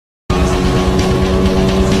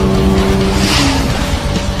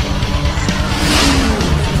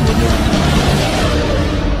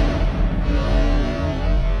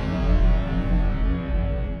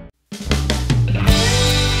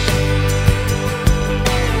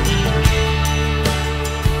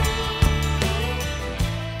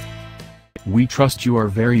We trust you are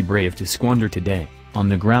very brave to squander today, on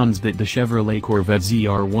the grounds that the Chevrolet Corvette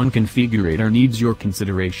ZR1 configurator needs your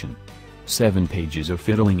consideration. 7 pages of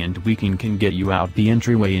fiddling and tweaking can get you out the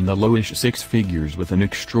entryway in the lowish 6 figures with an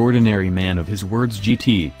extraordinary man of his words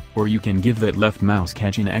GT, or you can give that left mouse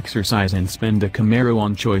catching exercise and spend a Camaro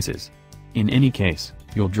on choices. In any case,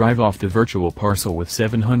 you'll drive off the virtual parcel with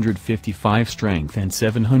 755 strength and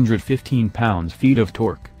 715 pounds-feet of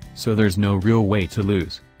torque, so there's no real way to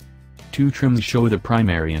lose. 2 trims show the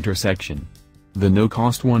primary intersection. The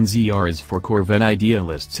no-cost 1ZR is for Corvette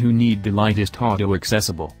idealists who need the lightest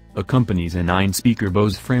auto-accessible, accompanies a 9-speaker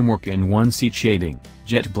Bose framework and 1-seat shading,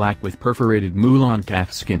 jet black with perforated Mulan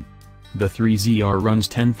calfskin. The 3ZR runs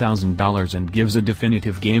 $10,000 and gives a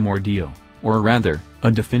definitive game ordeal, or rather,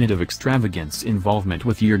 a definitive extravagance involvement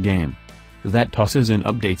with your game. That tosses in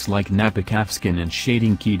updates like Napa calfskin and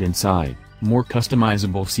shading keyed inside, more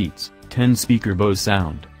customizable seats, 10-speaker Bose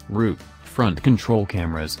sound, roof, front control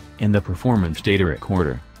cameras, and the performance data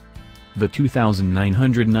recorder. The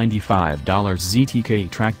 $2,995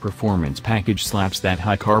 ZTK Track Performance Package slaps that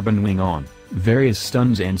high carbon wing on, various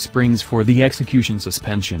studs and springs for the execution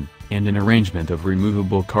suspension, and an arrangement of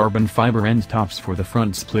removable carbon fiber end tops for the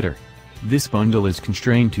front splitter. This bundle is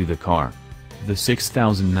constrained to the car. The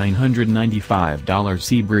 $6,995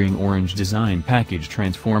 Sebring Orange Design Package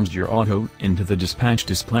transforms your auto into the dispatch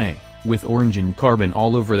display, with orange and carbon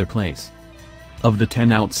all over the place. Of the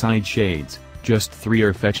 10 outside shades, just 3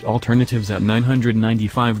 are fetched alternatives at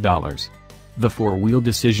 $995. The 4-wheel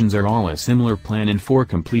decisions are all a similar plan in 4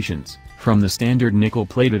 completions, from the standard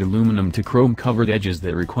nickel-plated aluminum to chrome-covered edges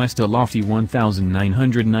that request a lofty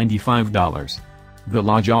 $1,995. The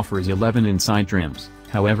Lodge offers 11 inside trims,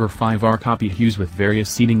 however 5 are copy hues with various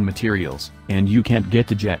seating materials, and you can't get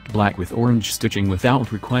to jet black with orange stitching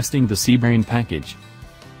without requesting the Sebring package.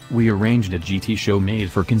 We arranged a GT show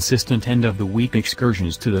made for consistent end-of-the-week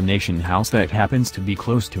excursions to the Nation House that happens to be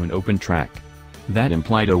close to an open track. That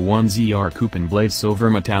implied a 1ZR coupe in blaze silver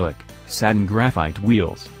metallic, satin graphite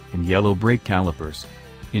wheels, and yellow brake calipers.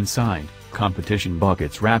 Inside, competition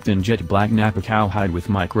buckets wrapped in jet black Napa cowhide with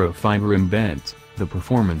microfiber embeds, the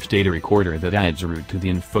performance data recorder that adds a route to the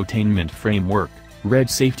infotainment framework, red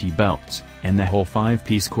safety belts, and the whole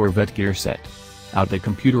 5-piece Corvette gear set. Out the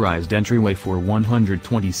computerized entryway for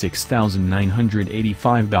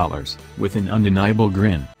 $126,985, with an undeniable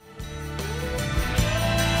grin.